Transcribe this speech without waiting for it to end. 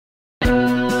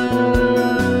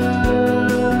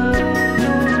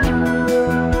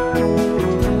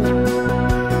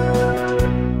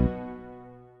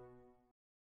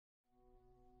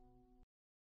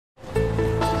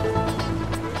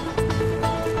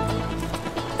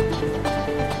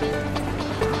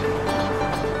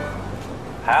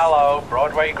Hello,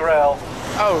 Broadway Grill.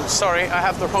 Oh, sorry, I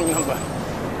have the wrong number.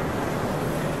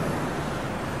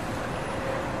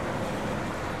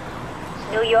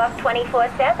 New York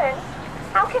 24/7.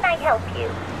 How can I help you?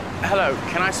 Hello,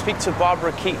 can I speak to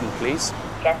Barbara Keaton, please?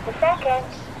 Just a second.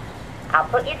 I'll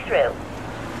put you through.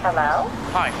 Hello?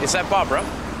 Hi, is that Barbara?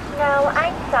 No,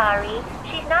 I'm sorry.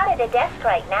 She's not at a desk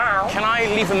right now. Can I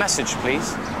leave a message,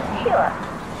 please? Sure.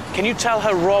 Can you tell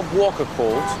her Rob Walker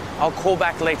called? I'll call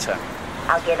back later.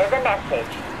 I'll give her the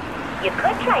message. You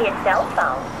could try your cell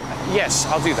phone. Yes,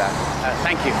 I'll do that.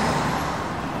 Thank you.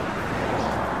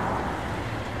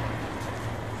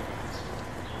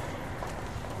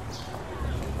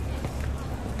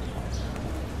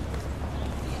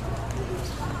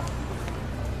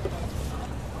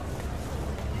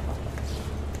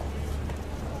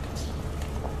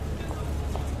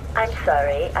 I'm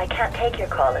sorry, I can't take your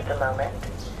call at the moment.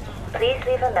 Please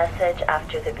leave a message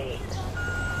after the beep.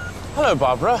 Hello,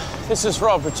 Barbara. This is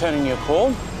Rob returning your call.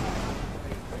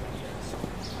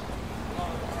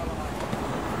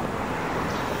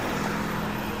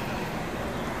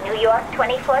 New York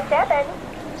 24/7.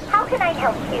 How can I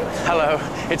help you? Hello,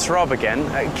 it's Rob again.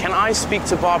 Can I speak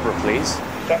to Barbara, please?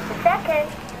 Just a second.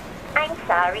 I'm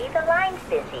sorry, the line's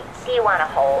busy. Do you want to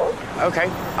hold? Okay,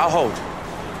 I'll hold.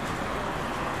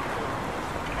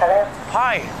 Hello?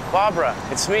 Hi, Barbara.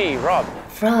 It's me, Rob.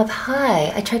 Rob,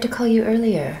 hi. I tried to call you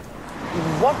earlier.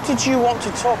 What did you want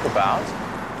to talk about?